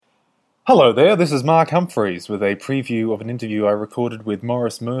Hello there, this is Mark Humphreys with a preview of an interview I recorded with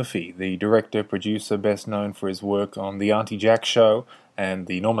Maurice Murphy, the director-producer best known for his work on The Aunty Show and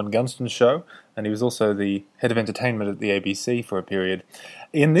The Norman Gunston Show, and he was also the head of entertainment at the ABC for a period.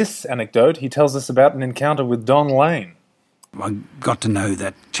 In this anecdote, he tells us about an encounter with Don Lane. I got to know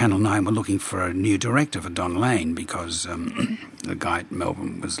that Channel 9 were looking for a new director for Don Lane because the guy at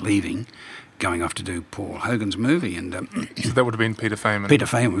Melbourne was leaving, going off to do Paul Hogan's movie. And so that would have been Peter Feynman. Peter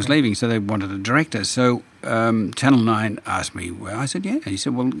Feynman was leaving, so they wanted a director. So Channel 9 asked me, well, I said, yeah. He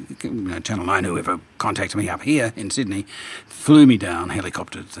said, well, Channel 9, whoever contacted me up here in Sydney, flew me down,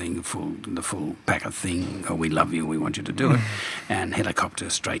 helicopter thing, the full packer thing. Oh, we love you, we want you to do it. And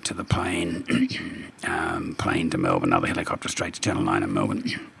helicopter straight to the plane, plane to Melbourne, another helicopter straight to Channel 9 in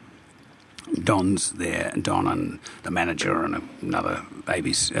Melbourne. Don's there, Don and the manager and another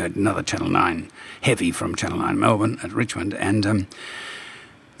Channel 9 heavy from Channel 9 Melbourne at Richmond, and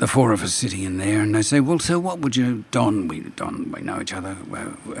the four of us sitting in there, and they say, well, so what would you, Don, we know each other,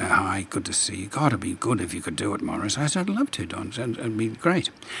 well, hi, good to see you. God, it'd be good if you could do it, Maurice. I said, I'd love to, Don, it'd be great.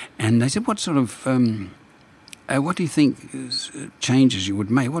 And they said, what sort of, what do you think changes you would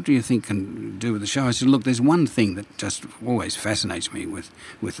make? What do you think can do with the show? I said, look, there's one thing that just always fascinates me with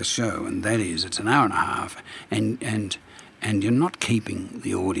the show, and that is it's an hour and a half, and you're not keeping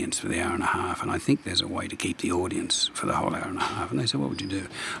the audience for the hour and a half, and I think there's a way to keep the audience for the whole hour and a half. And they said, what would you do?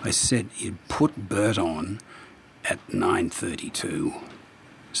 I said, you'd put Bert on at 9:32,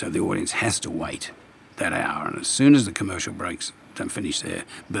 so the audience has to wait that hour, and as soon as the commercial breaks don't finish there,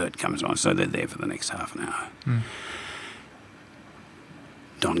 Bert comes on, so they're there for the next half an hour.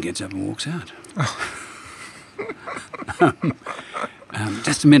 Don gets up and walks out.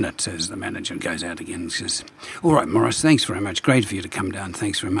 Just a minute, says the manager, and goes out again and says, all right, Maurice, thanks very much. Great for you to come down.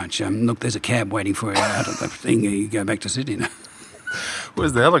 Thanks very much. Look, there's a cab waiting for you out of the thing. You go back to Sydney now.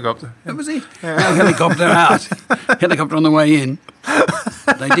 Where's the helicopter? That was it. No helicopter out. Helicopter on the way in.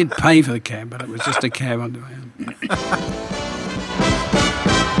 They did pay for the cab, but it was just a cab on the way out.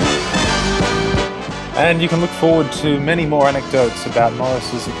 And you can look forward to many more anecdotes about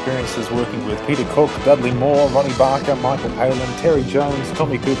Maurice's experiences working with Peter Cook, Dudley Moore, Ronnie Barker, Michael Palin, Terry Jones,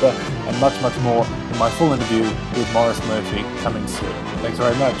 Tommy Cooper, and much, much more in my full interview with Maurice Murphy coming soon. Thanks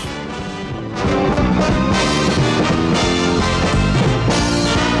very much.